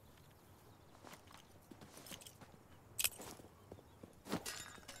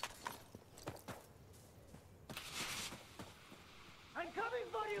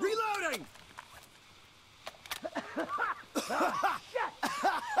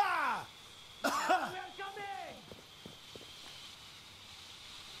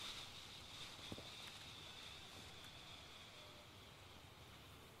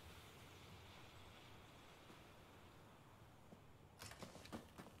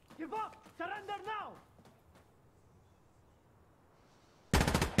 Give up! Surrender now!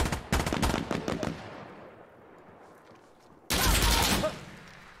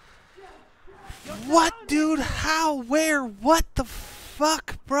 What, dude? How? Where? What the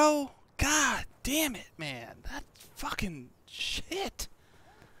fuck, bro? God damn it, man. That fucking shit.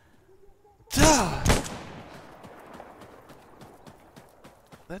 Duh.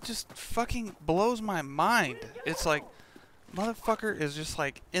 That just fucking blows my mind. It's like, motherfucker is just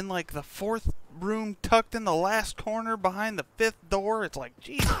like in like the 4th room tucked in the last corner behind the 5th door. It's like,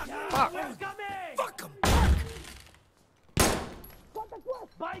 Jesus fuck. Fuck him!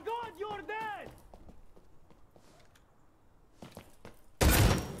 By God, you're dead!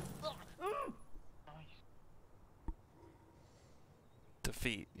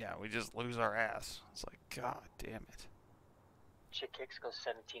 Defeat. Yeah, we just lose our ass. It's like, God damn it. Chick Kicks goes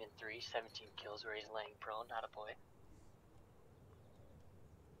 17 and 3, 17 kills where he's laying prone, not a boy.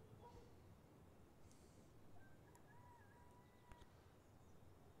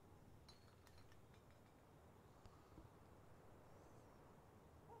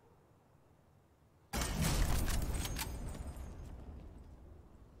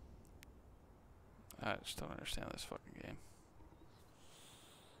 I just don't understand this fucking game.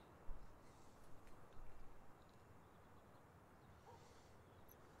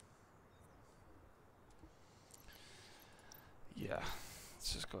 Yeah,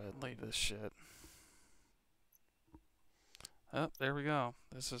 let's just go ahead and leave this shit. Oh, there we go.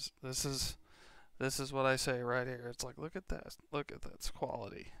 This is what I say right here. It's like, look at that. Look at that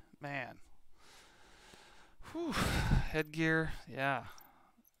quality. Man. Whew. Headgear, yeah.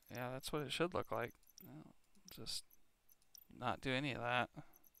 Yeah, that's what it should look like. Just not do any of that.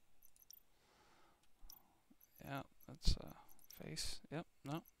 Yeah, that's face. Yep,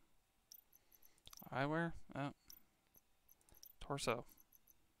 no. Eyewear, no. Torso.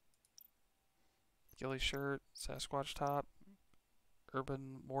 Ghillie shirt, Sasquatch top,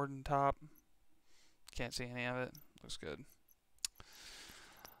 Urban Warden top. Can't see any of it. Looks good.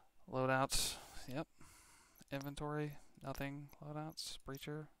 Loadouts, yep. Inventory, nothing. Loadouts,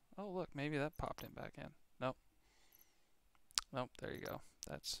 Breacher. Oh, look, maybe that popped him back in. Nope. Nope, there you go.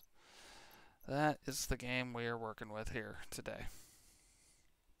 That is the game we are working with here today.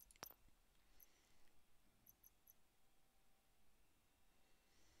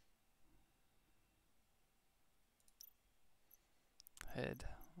 Head.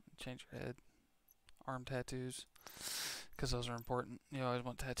 Change your head. Arm tattoos. Because those are important. You always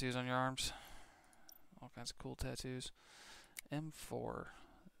want tattoos on your arms. All kinds of cool tattoos. M4.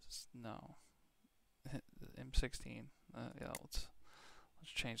 No. M16. Yeah, let's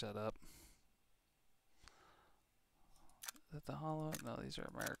change that up. Is that the hollow? No, these are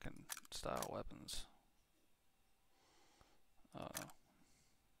American style weapons. Oh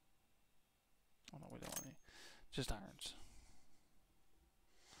no, we don't want any. Just irons.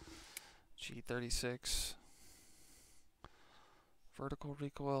 G36. Vertical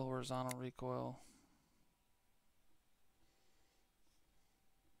recoil, horizontal recoil.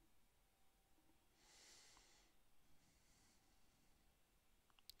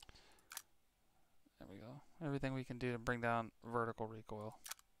 There we go. Everything we can do to bring down vertical recoil.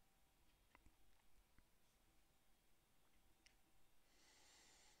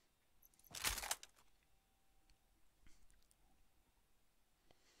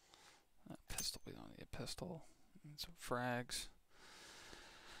 Pistol, we don't need a pistol. And some frags.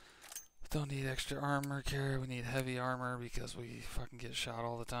 Don't need extra armor carry. We need heavy armor because we fucking get shot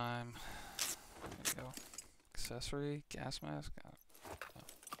all the time. There you go. Accessory, gas mask. Oh.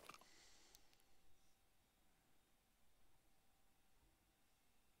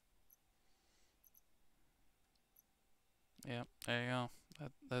 Yep, there you go.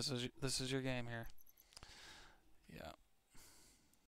 This is your game here. Yeah.